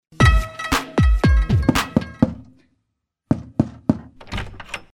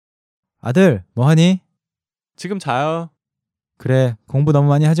아들, 뭐 하니? 지금 자요. 그래, 공부 너무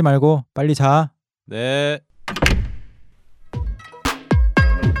많이 하지 말고 빨리 자. 네.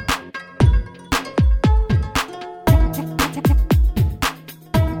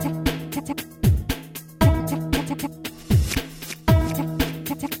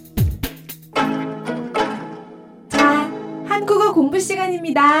 자, 한국어 공부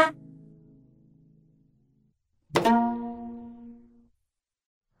시간입니다.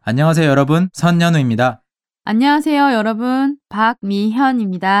 안녕하세요, 여러분. 선연우입니다. 안녕하세요, 여러분.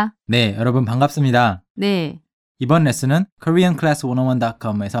 박미현입니다. 네, 여러분 반갑습니다. 네. 이번 레슨은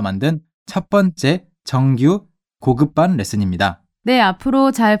koreanclass101.com에서 만든 첫 번째 정규 고급반 레슨입니다. 네,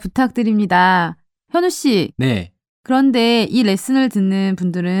 앞으로 잘 부탁드립니다. 현우 씨, 네, 그런데 이 레슨을 듣는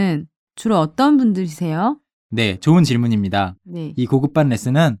분들은 주로 어떤 분들이세요? 네, 좋은 질문입니다. 네. 이 고급반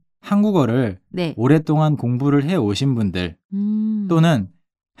레슨은 한국어를 네. 오랫동안 공부를 해 오신 분들 또는 또는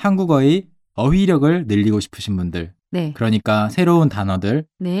한국어의 어휘력을 늘리고 싶으신 분들, 네. 그러니까 새로운 단어들,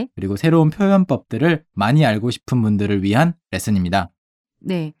 네. 그리고 새로운 표현법들을 많이 알고 싶은 분들을 위한 레슨입니다.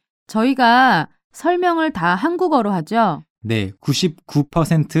 네. 저희가 설명을 다 한국어로 하죠? 네,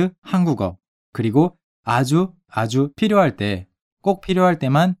 99% 한국어, 그리고 아주 필요할 때, 꼭 필요할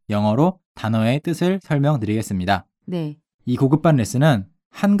때만 영어로 단어의 뜻을 설명드리겠습니다. 네. 이 고급반 레슨은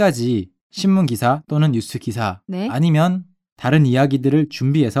한 가지 신문기사 또는 뉴스기사 네. 아니면 다른 이야기들을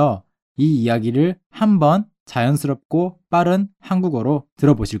준비해서 이 이야기를 한번 자연스럽고 빠른 한국어로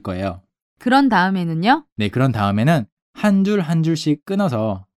들어보실 거예요. 그런 다음에는요? 네, 그런 다음에는 한 줄 한 줄씩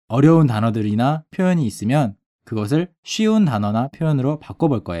끊어서 어려운 단어들이나 표현이 있으면 그것을 쉬운 단어나 표현으로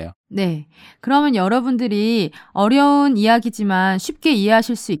바꿔볼 거예요. 네. 그러면 여러분들이 어려운 이야기지만 쉽게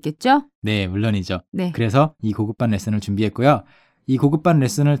이해하실 수 있겠죠? 네, 물론이죠. 네. 그래서 이 고급반 레슨을 준비했고요. 이 고급반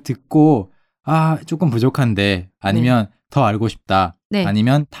레슨을 듣고 조금 부족한데 아니면 더 알고 싶다. 네.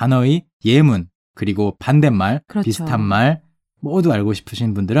 아니면 단어의 예문 그리고 반대말, 그렇죠. 비슷한 말 모두 알고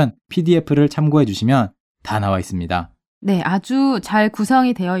싶으신 분들은 PDF를 참고해 주시면 다 나와 있습니다. 네, 아주 잘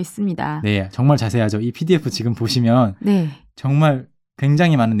구성이 되어 있습니다. 네, 정말 자세하죠. 이 PDF 지금 보시면 네. 정말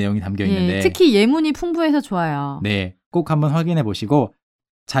굉장히 많은 내용이 담겨 있는데 예, 특히 예문이 풍부해서 좋아요. 네, 꼭 한번 확인해 보시고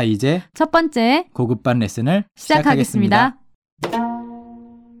자, 이제 첫 번째 고급반 레슨을 시작하겠습니다.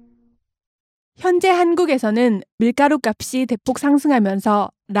 현재 한국에서는 밀가루 값이 대폭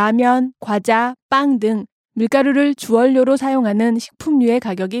상승하면서 라면, 과자, 빵 등 밀가루를 주원료로 사용하는 식품류의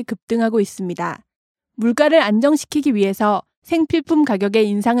가격이 급등하고 있습니다. 물가를 안정시키기 위해서 생필품 가격의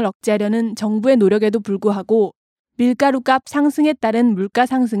인상을 억제하려는 정부의 노력에도 불구하고 밀가루 값 상승에 따른 물가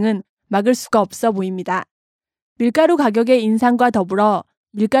상승은 막을 수가 없어 보입니다. 밀가루 가격의 인상과 더불어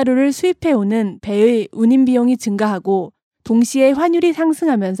밀가루를 수입해오는 배의 운임 비용이 증가하고 동시에 환율이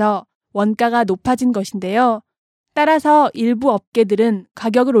상승하면서 원가가 높아진 것인데요. 따라서 일부 업계들은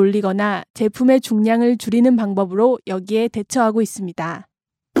가격을 올리거나 제품의 중량을 줄이는 방법으로 여기에 대처하고 있습니다.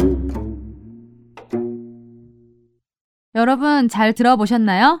 여러분 잘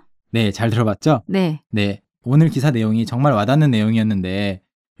들어보셨나요? 네, 잘 들어봤죠? 네. 네, 오늘 기사 내용이 정말 와닿는 내용이었는데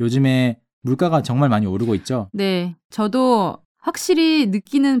요즘에 물가가 정말 많이 오르고 있죠? 네. 저도 확실히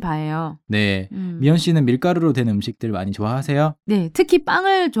느끼는 바예요. 네, 미연 씨는 밀가루로 된 음식들 많이 좋아하세요? 네. 특히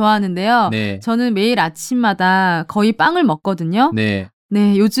빵을 좋아하는데요. 네, 저는 매일 아침마다 거의 빵을 먹거든요. 네,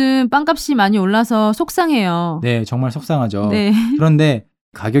 네. 요즘 빵값이 많이 올라서 속상해요. 네, 정말 속상하죠. 네. 그런데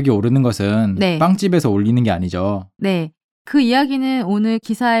가격이 오르는 것은 네. 빵집에서 올리는 게 아니죠. 네. 그 이야기는 오늘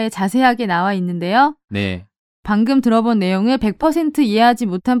기사에 자세하게 나와 있는데요. 네, 방금 들어본 내용을 100% 이해하지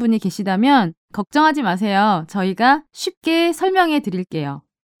못한 분이 계시다면 걱정하지 마세요. 저희가 쉽게 설명해 드릴게요.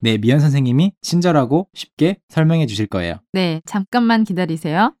 네, 미연 선생님이 친절하고 쉽게 설명해 주실 거예요. 네, 잠깐만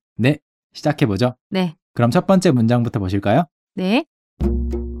기다리세요. 네, 시작해보죠. 네, 그럼 첫 번째 문장부터 보실까요? 네,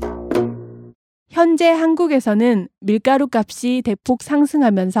 현재 한국에서는 밀가루 값이 대폭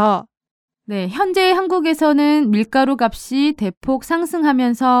상승하면서 네. 현재 한국에서는 밀가루 값이 대폭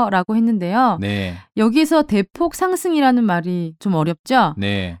상승하면서라고 했는데요. 네, 여기서 대폭 상승이라는 말이 좀 어렵죠?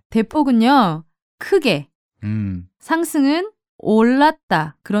 네, 대폭은요, 크게, 상승은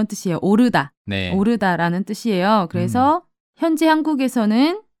올랐다 그런 뜻이에요. 오르다, 네, 오르다라는 뜻이에요. 그래서 현재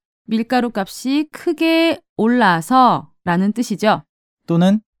한국에서는 밀가루 값이 크게 올라서라는 뜻이죠.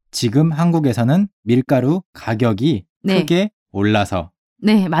 또는 지금 한국에서는 밀가루 가격이 네. 크게 올라서.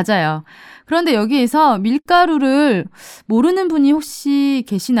 네, 맞아요. 그런데 여기에서 밀가루를 모르는 분이 혹시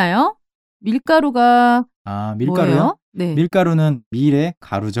계시나요? 밀가루가 밀가루요? 뭐예요? 네. 밀가루는 밀의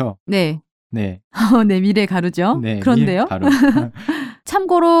가루죠. 네. 네, 네, 밀의 가루죠. 네, 그런데요? 밀가루.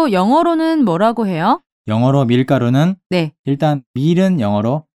 참고로 영어로는 뭐라고 해요? 영어로 밀가루는 네. 일단 밀은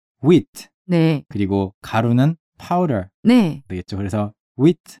영어로 wheat, 네. 그리고 가루는 powder 네. 되겠죠. 그래서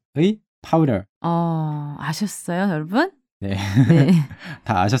wheat의 powder. 아셨어요, 여러분? 네. 네.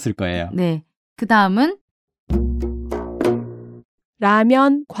 다 아셨을 거예요. 네. 그 다음은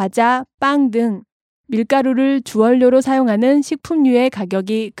라면, 과자, 빵 등 밀가루를 주원료로 사용하는 식품류의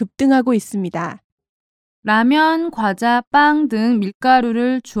가격이 급등하고 있습니다. 라면, 과자, 빵 등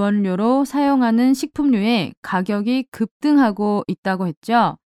밀가루를 주원료로 사용하는 식품류의 가격이 급등하고 있다고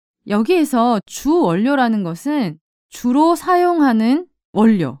했죠. 여기에서 주원료라는 것은 주로 사용하는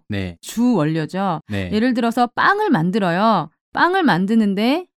원료, 네. 주원료죠. 네. 예를 들어서 빵을 만들어요. 빵을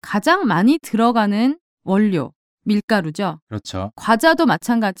만드는데 가장 많이 들어가는 원료, 밀가루죠. 그렇죠. 과자도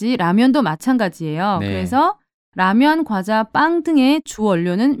마찬가지, 라면도 마찬가지예요. 네. 그래서 라면, 과자, 빵 등의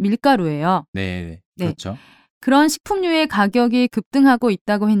주원료는 밀가루예요. 네. 네. 그렇죠. 그런 식품류의 가격이 급등하고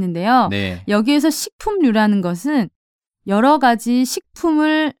있다고 했는데요. 네. 여기에서 식품류라는 것은 여러 가지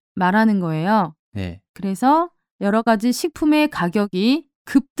식품을 말하는 거예요. 네. 그래서 여러 가지 식품의 가격이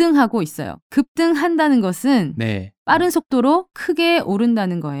급등하고 있어요. 급등한다는 것은 네. 빠른 속도로 크게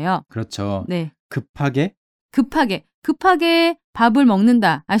오른다는 거예요. 그렇죠. 네. 급하게 급하게 밥을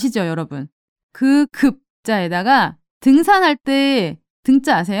먹는다. 아시죠, 여러분? 그 급자에다가 등산할 때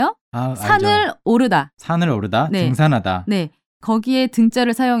등자 아세요? 산을 알죠. 오르다. 산을 오르다, 네. 등산하다. 네. 거기에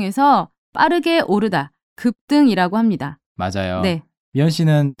등자를 사용해서 빠르게 오르다. 급등이라고 합니다. 맞아요. 네. 미연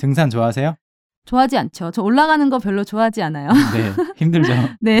씨는 등산 좋아하세요? 좋아하지 않죠. 저 올라가는 거 별로 좋아하지 않아요. 네. 힘들죠.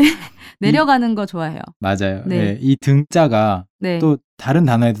 네. 내려가는 거 좋아해요. 맞아요. 네. 네. 이 등자가 네. 또 다른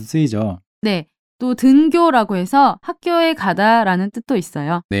단어에도 쓰이죠. 네. 또 등교라고 해서 학교에 가다라는 뜻도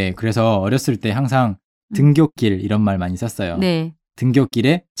있어요. 네. 그래서 어렸을 때 항상 등굣길 이런 말 많이 썼어요. 네.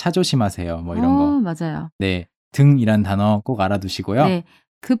 등굣길에 차 조심하세요. 뭐 이런 거. 맞아요. 네. 등이란 단어 꼭 알아두시고요. 네.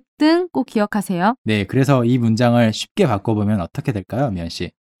 급등 꼭 기억하세요. 네. 그래서 이 문장을 쉽게 바꿔보면 어떻게 될까요, 미연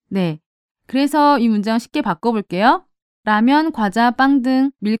씨? 네. 그래서 이 문장 쉽게 바꿔볼게요. 라면, 과자, 빵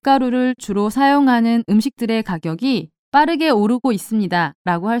등 밀가루를 주로 사용하는 음식들의 가격이 빠르게 오르고 있습니다.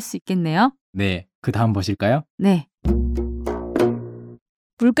 라고 할 수 있겠네요. 네. 그 다음 보실까요? 네.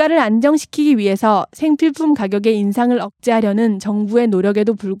 물가를 안정시키기 위해서 생필품 가격의 인상을 억제하려는 정부의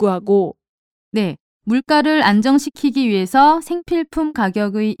노력에도 불구하고 네. 물가를 안정시키기 위해서 생필품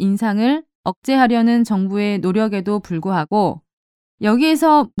가격의 인상을 억제하려는 정부의 노력에도 불구하고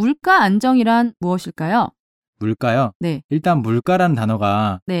여기에서 물가 안정이란 무엇일까요? 물가요? 네. 일단 물가라는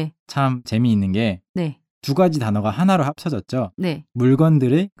단어가 네. 참 재미있는 게 두 네. 가지 단어가 하나로 합쳐졌죠. 네.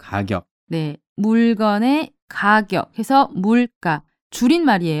 물건들의 가격. 네. 물건의 가격 해서 물가.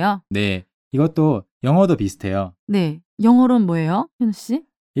 줄임말이에요. 네. 이것도 영어도 비슷해요. 네. 영어로는 뭐예요? 현우 씨?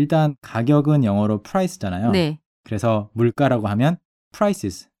 일단 가격은 영어로 price잖아요. 네. 그래서 물가라고 하면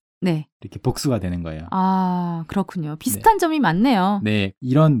prices 네. 이렇게 복수가 되는 거예요. 아, 그렇군요. 비슷한 점이 많네요. 네.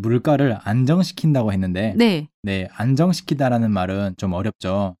 이런 물가를 안정시킨다고 했는데 네. 네. 안정시키다라는 말은 좀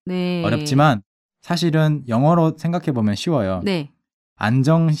어렵죠. 네. 어렵지만 사실은 영어로 생각해 보면 쉬워요. 네.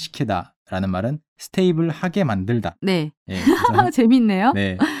 안정시키다라는 말은 스테이블하게 만들다. 네. 예, 그래서 재밌네요.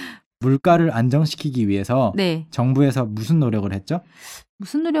 네. 물가를 안정시키기 위해서 네. 정부에서 무슨 노력을 했죠?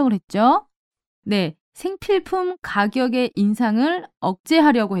 무슨 노력을 했죠? 네. 생필품 가격의 인상을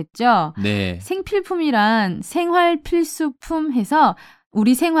억제하려고 했죠. 네. 생필품이란 생활 필수품 해서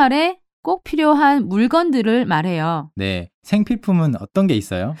우리 생활에 꼭 필요한 물건들을 말해요. 네. 생필품은 어떤 게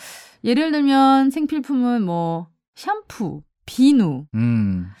있어요? 예를 들면 생필품은 뭐 샴푸, 비누,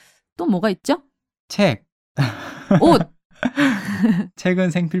 또 뭐가 있죠? 책. 옷.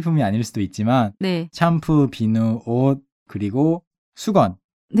 책은 생필품이 아닐 수도 있지만 네. 샴푸, 비누, 옷, 그리고 수건.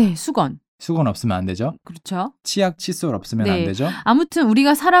 네, 수건. 수건 없으면 안 되죠. 그렇죠. 치약, 칫솔 없으면 네. 안 되죠. 아무튼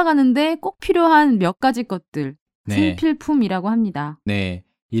우리가 살아가는데 꼭 필요한 몇 가지 것들. 네. 생필품이라고 합니다. 네.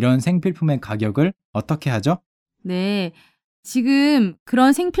 이런 생필품의 가격을 어떻게 하죠? 네. 지금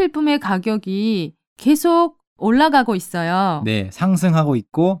그런 생필품의 가격이 계속 올라가고 있어요. 네. 상승하고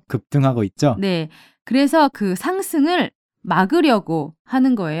있고 급등하고 있죠. 네. 그래서 그 상승을 막으려고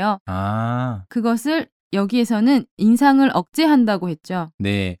하는 거예요. 아. 그것을 여기에서는 인상을 억제한다고 했죠.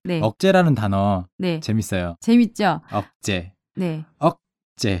 네. 네. 억제라는 단어 네. 재밌어요. 재밌죠? 억제. 네.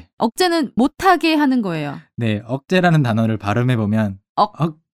 억제. 억제는 못하게 하는 거예요. 네. 억제라는 단어를 발음해 보면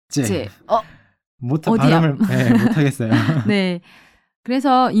억제. 제. 어디야? 발음을 네, 못 하겠어요. 네.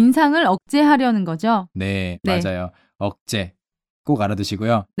 그래서 인상을 억제하려는 거죠. 네, 네. 맞아요. 억제. 꼭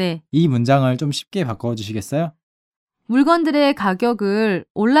알아두시고요. 네. 이 문장을 좀 쉽게 바꿔 주시겠어요? 물건들의 가격을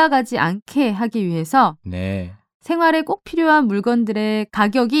올라가지 않게 하기 위해서 네. 생활에 꼭 필요한 물건들의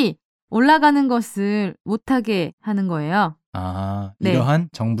가격이 올라가는 것을 못하게 하는 거예요. 아, 네. 이러한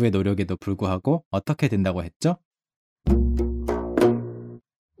정부의 노력에도 불구하고 어떻게 된다고 했죠?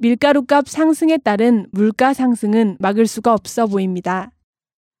 밀가루값 상승에 따른 물가 상승은 막을 수가 없어 보입니다.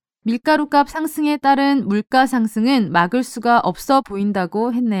 밀가루값 상승에 따른 물가 상승은 막을 수가 없어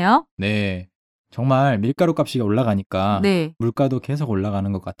보인다고 했네요. 네. 정말 밀가루 값이 올라가니까 네. 물가도 계속 올라가는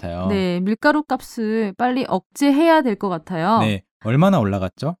것 같아요. 네, 밀가루 값을 빨리 억제해야 될 것 같아요. 네. 얼마나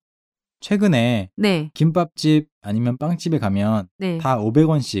올라갔죠? 최근에 네. 김밥집 아니면 빵집에 가면 네. 다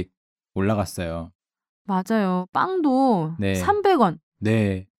 500원씩 올라갔어요. 맞아요. 빵도 네. 300원.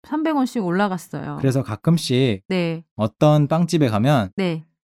 네. 300원씩 올라갔어요. 그래서 가끔씩 네. 어떤 빵집에 가면 네.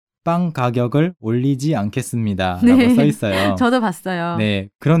 빵 가격을 올리지 않겠습니다. 네. 라고 써 있어요. 저도 봤어요. 네.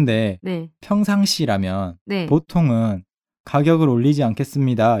 그런데 네. 평상시라면 네. 보통은 가격을 올리지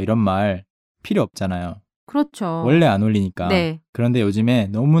않겠습니다. 이런 말 필요 없잖아요. 그렇죠. 원래 안 올리니까. 네. 그런데 요즘에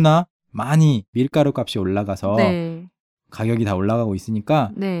너무나 많이 밀가루 값이 올라가서 네. 가격이 다 올라가고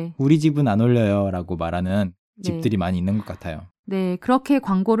있으니까 네. 우리 집은 안 올려요 라고 말하는 네. 집들이 많이 있는 것 같아요. 네, 그렇게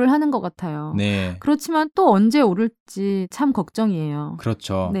광고를 하는 것 같아요. 네. 그렇지만 또 언제 오를지 참 걱정이에요.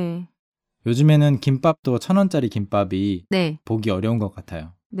 그렇죠. 네. 요즘에는 김밥도 1,000원짜리 김밥이 네. 보기 어려운 것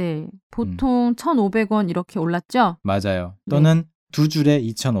같아요. 네. 보통 1,500원 이렇게 올랐죠? 맞아요. 네. 또는 두 줄에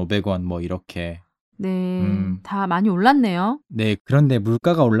 2,500원 뭐 이렇게. 네. 다 많이 올랐네요. 네. 그런데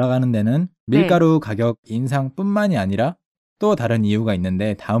물가가 올라가는 데는 밀가루 가격 인상뿐만이 아니라 또 다른 이유가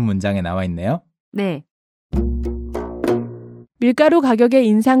있는데 다음 문장에 나와 있네요. 네. 밀가루 가격의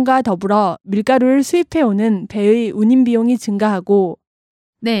인상과 더불어 밀가루를 수입해오는 배의 운임 비용이 증가하고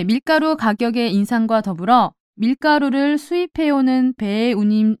네, 밀가루 가격의 인상과 더불어 밀가루를 수입해오는 배의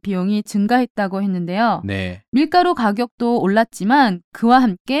운임 비용이 증가했다고 했는데요. 네. 밀가루 가격도 올랐지만 그와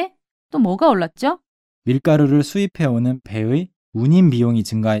함께 또 뭐가 올랐죠? 밀가루를 수입해오는 배의 운임 비용이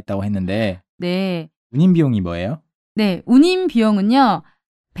증가했다고 했는데 네. 운임 비용이 뭐예요? 네, 운임 비용은요.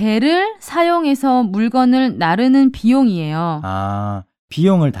 배를 사용해서 물건을 나르는 비용이에요. 아,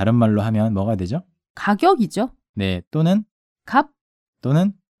 비용을 다른 말로 하면 뭐가 되죠? 가격이죠. 네. 또는 값,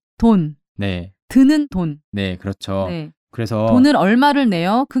 또는 돈, 네. 드는 돈. 네, 그렇죠. 네. 그래서 돈을 얼마를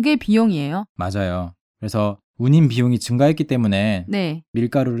내요? 그게 비용이에요. 맞아요. 그래서 운임 비용이 증가했기 때문에 네.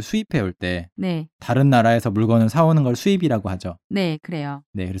 밀가루를 수입해 올 때 네. 다른 나라에서 물건을 사오는 걸 수입이라고 하죠. 네, 그래요.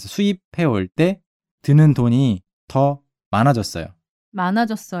 네, 그래서 수입해 올 때 드는 돈이 더 많아졌어요.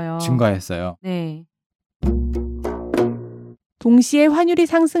 많아졌어요. 증가했어요. 네. 동시에 환율이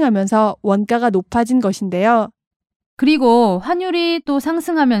상승하면서 원가가 높아진 것인데요. 그리고 환율이 또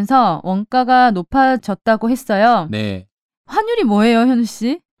상승하면서 원가가 높아졌다고 했어요. 네, 환율이 뭐예요, 현우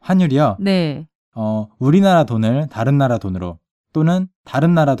씨? 환율이요. 네. 우리나라 돈을 다른 나라 돈으로 또는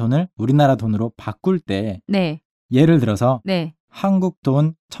다른 나라 돈을 우리나라 돈으로 바꿀 때 네. 예를 들어서 네. 한국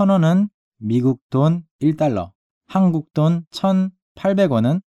돈 1,000원은 미국 돈 1달러, 한국 돈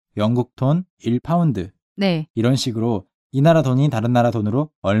 1,800원은 영국 돈 1파운드 네. 이런 식으로 이 나라 돈이 다른 나라 돈으로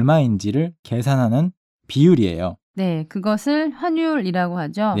얼마인지를 계산하는 비율이에요. 네. 그것을 환율이라고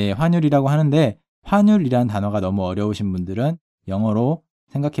하죠. 네, 환율이라고 하는데 환율이란 단어가 너무 어려우신 분들은 영어로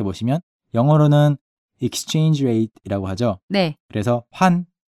생각해 보시면 영어로는 exchange rate이라고 하죠. 네. 그래서 환,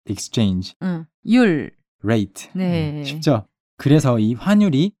 exchange, 율. rate. 네. 쉽죠? 그래서 이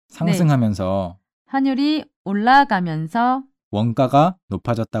환율이 상승하면서 환율이 올라가면서 원가가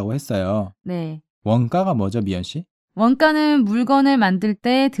높아졌다고 했어요. 네. 원가가 뭐죠, 미연 씨? 원가는 물건을 만들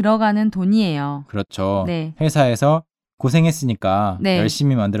때 들어가는 돈이에요. 그렇죠. 네. 회사에서 고생했으니까 네.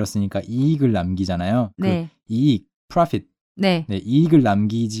 열심히 만들었으니까 이익을 남기잖아요. 네. 그 이익, profit. 네. 네, 이익을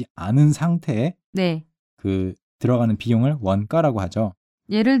남기지 않은 상태에 네. 그 들어가는 비용을 원가라고 하죠.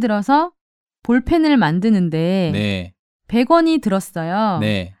 예를 들어서 볼펜을 만드는데 네. 100원이 들었어요.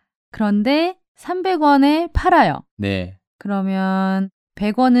 네. 그런데 300원에 팔아요. 네. 그러면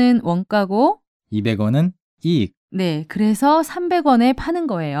 100원은 원가고 200원은 이익. 네, 그래서 300원에 파는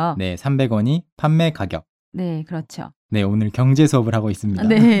거예요. 네, 300원이 판매 가격. 네, 그렇죠. 네, 오늘 경제 수업을 하고 있습니다.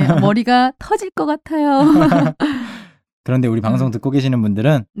 네, 머리가 터질 것 같아요. 그런데 우리 방송 듣고 계시는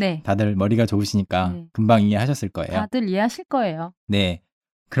분들은 네, 다들 머리가 좋으시니까 네. 금방 이해하셨을 거예요. 다들 이해하실 거예요. 네.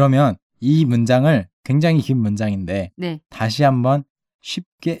 그러면 이 문장을 굉장히 긴 문장인데 네, 다시 한번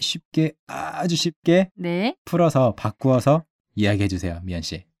아주 쉽게 네, 풀어서 바꾸어서 이야기해 주세요, 미연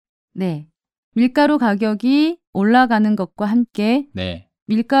씨. 네. 밀가루 가격이 올라가는 것과 함께 네.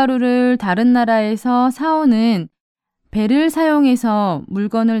 밀가루를 다른 나라에서 사오는 배를 사용해서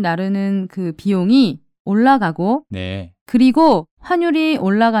물건을 나르는 그 비용이 올라가고 네. 그리고 환율이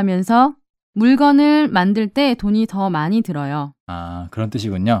올라가면서 물건을 만들 때 돈이 더 많이 들어요. 아, 그런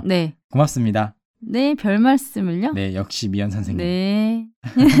뜻이군요. 네. 고맙습니다. 네, 별 말씀을요. 네, 역시 미연 선생님. 네.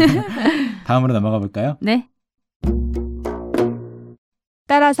 다음으로 넘어가 볼까요? 네.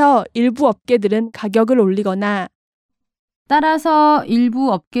 따라서 일부 업계들은 가격을 올리거나 따라서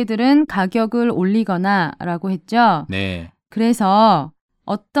일부 업계들은 가격을 올리거나 라고 했죠. 네. 그래서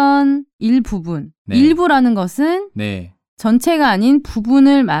어떤 일부분. 네. 일부라는 것은 네. 전체가 아닌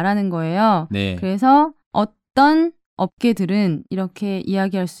부분을 말하는 거예요. 네. 그래서 어떤 업계들은 이렇게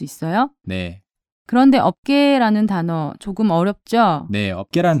이야기할 수 있어요. 네. 그런데 업계라는 단어 조금 어렵죠? 네.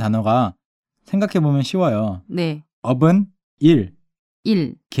 업계라는 단어가 생각해보면 쉬워요. 네. 업은 일,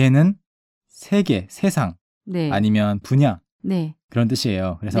 일. 계는 세계, 세상, 네. 아니면 분야 네. 그런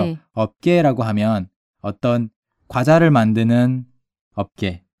뜻이에요. 그래서 네. 업계라고 하면 어떤 과자를 만드는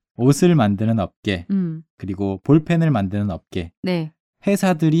업계, 옷을 만드는 업계, 그리고 볼펜을 만드는 업계, 네.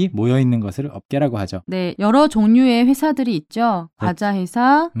 회사들이 모여 있는 것을 업계라고 하죠. 네. 여러 종류의 회사들이 있죠. 과자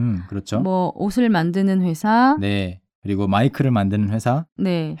회사, 그렇죠. 뭐 옷을 만드는 회사. 네. 그리고 마이크를 만드는 회사,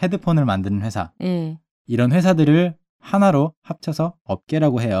 네. 헤드폰을 만드는 회사. 네. 이런 회사들을 하나로 합쳐서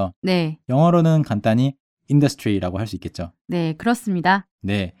업계라고 해요. 네. 영어로는 간단히 industry라고 할 수 있겠죠. 네, 그렇습니다.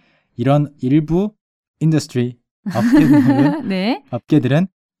 네. 이런 일부 industry 업계들은, 네. 업계들은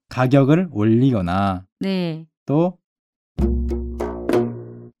가격을 올리거나 네. 또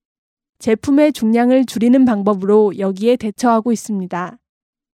제품의 중량을 줄이는 방법으로 여기에 대처하고 있습니다.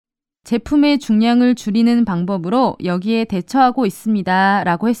 제품의 중량을 줄이는 방법으로 여기에 대처하고 있습니다.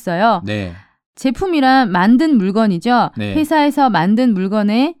 라고 했어요. 네. 제품이란 만든 물건이죠. 네. 회사에서 만든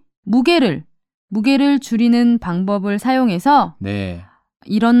물건의 무게를 줄이는 방법을 사용해서 네.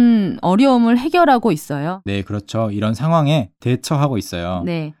 이런 어려움을 해결하고 있어요. 네, 그렇죠. 이런 상황에 대처하고 있어요.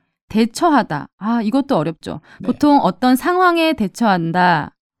 네. 대처하다. 아, 이것도 어렵죠. 네. 보통 어떤 상황에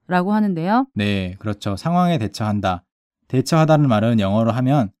대처한다 라고 하는데요. 네, 그렇죠. 상황에 대처한다. 대처하다는 말은 영어로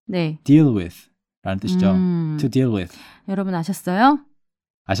하면 네. deal with 라는 뜻이죠. to deal with. 여러분 아셨어요?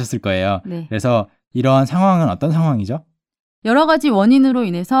 아셨을 거예요. 네. 그래서 이러한 상황은 어떤 상황이죠? 여러 가지 원인으로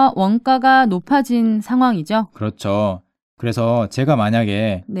인해서 원가가 높아진 상황이죠. 그렇죠. 그래서 제가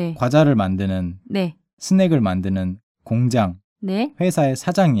만약에 네. 과자를 만드는 네. 스낵을 만드는 공장, 네. 회사의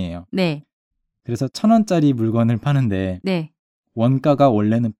사장이에요. 네. 그래서 1,000원짜리 물건을 파는데 네. 원가가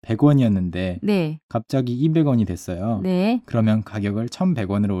원래는 100원이었는데 네. 갑자기 200원이 됐어요. 네. 그러면 가격을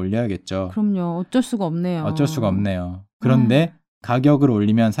 1,100원으로 올려야겠죠. 그럼요. 어쩔 수가 없네요. 어쩔 수가 없네요. 그런데 가격을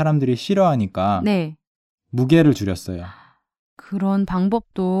올리면 사람들이 싫어하니까 네. 무게를 줄였어요. 그런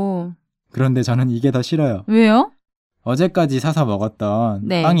방법도. 그런데 저는 이게 더 싫어요. 왜요? 어제까지 사서 먹었던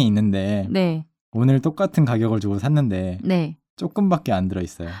네. 빵이 있는데 네. 오늘 똑같은 가격을 주고 샀는데 네. 조금밖에 안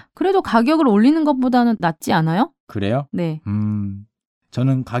들어있어요. 그래도 가격을 올리는 것보다는 낫지 않아요? 그래요? 네.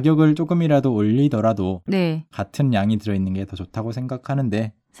 저는 가격을 조금이라도 올리더라도 네. 같은 양이 들어있는 게 더 좋다고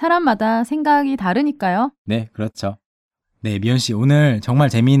생각하는데 사람마다 생각이 다르니까요. 네, 그렇죠. 네, 미연 씨 오늘 정말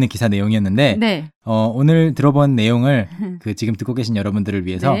재미있는 기사 내용이었는데 네. 오늘 들어본 내용을 지금 듣고 계신 여러분들을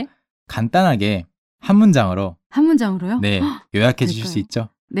위해서 네. 간단하게 한 문장으로 한 문장으로요? 네, 요약해 주실 그럴까요? 수 있죠?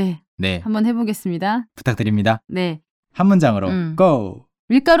 네. 네, 한번 해보겠습니다. 부탁드립니다. 네. 한 문장으로 go!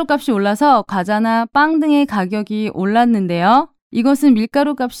 밀가루 값이 올라서 과자나 빵 등의 가격이 올랐는데요. 이것은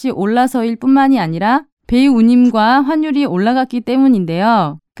밀가루 값이 올라서일 뿐만이 아니라 배의 운임과 환율이 올라갔기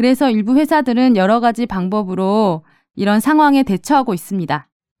때문인데요. 그래서 일부 회사들은 여러 가지 방법으로 이런 상황에 대처하고 있습니다.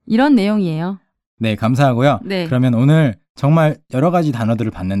 이런 내용이에요. 네, 감사하고요. 네. 그러면 오늘 정말 여러 가지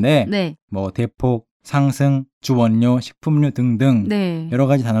단어들을 봤는데 네. 뭐 대폭, 상승, 주원료, 식품료 등등 네. 여러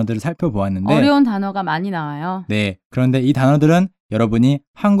가지 단어들을 살펴보았는데 어려운 단어가 많이 나와요. 네, 그런데 이 단어들은 여러분이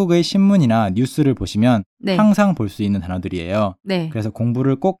한국의 신문이나 뉴스를 보시면 네. 항상 볼 수 있는 단어들이에요. 네. 그래서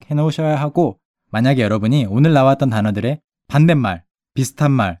공부를 꼭 해놓으셔야 하고 만약에 여러분이 오늘 나왔던 단어들의 반대말,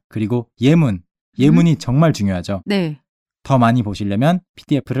 비슷한 말, 그리고 예문이 정말 중요하죠. 네. 더 많이 보시려면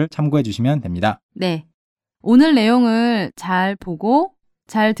PDF를 참고해 주시면 됩니다. 네. 오늘 내용을 잘 보고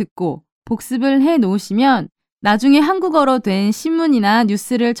잘 듣고 복습을 해 놓으시면 나중에 한국어로 된 신문이나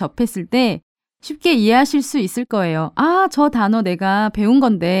뉴스를 접했을 때 쉽게 이해하실 수 있을 거예요. 아, 저 단어 내가 배운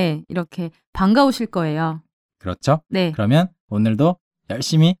건데 이렇게 반가우실 거예요. 그렇죠? 네. 그러면 오늘도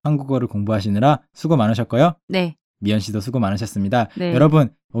열심히 한국어를 공부하시느라 수고 많으셨고요. 네. 미연 씨도 수고 많으셨습니다. 네.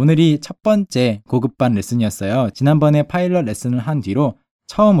 여러분, 오늘이 첫 번째 고급반 레슨이었어요. 지난번에 파일럿 레슨을 한 뒤로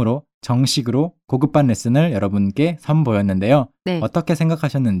처음으로 정식으로 고급반 레슨을 여러분께 선보였는데요. 네. 어떻게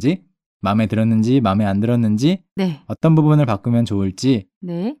생각하셨는지, 마음에 들었는지, 마음에 안 들었는지, 네. 어떤 부분을 바꾸면 좋을지,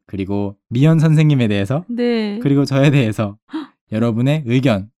 네. 그리고 미연 선생님에 대해서, 네. 그리고 저에 대해서 여러분의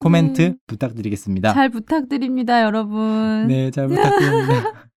의견, 코멘트 부탁드리겠습니다. 잘 부탁드립니다, 여러분. 네, 잘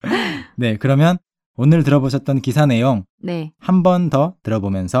부탁드립니다. 네, 그러면 오늘 들어보셨던 기사 내용 네. 한 번 더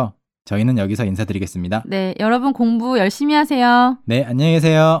들어보면서 저희는 여기서 인사드리겠습니다. 네, 여러분 공부 열심히 하세요. 네, 안녕히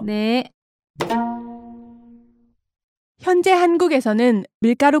계세요. 네. 현재 한국에서는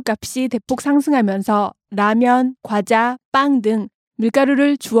밀가루 값이 대폭 상승하면서 라면, 과자, 빵 등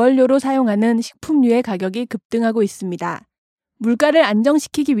밀가루를 주원료로 사용하는 식품류의 가격이 급등하고 있습니다. 물가를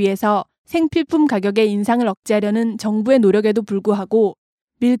안정시키기 위해서 생필품 가격의 인상을 억제하려는 정부의 노력에도 불구하고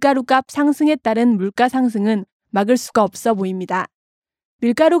밀가루값 상승에 따른 물가 상승은 막을 수가 없어 보입니다.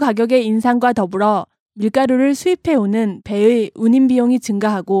 밀가루 가격의 인상과 더불어 밀가루를 수입해오는 배의 운임 비용이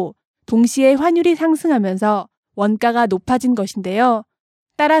증가하고 동시에 환율이 상승하면서 원가가 높아진 것인데요.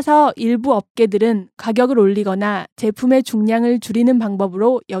 따라서 일부 업계들은 가격을 올리거나 제품의 중량을 줄이는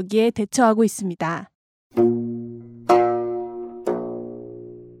방법으로 여기에 대처하고 있습니다.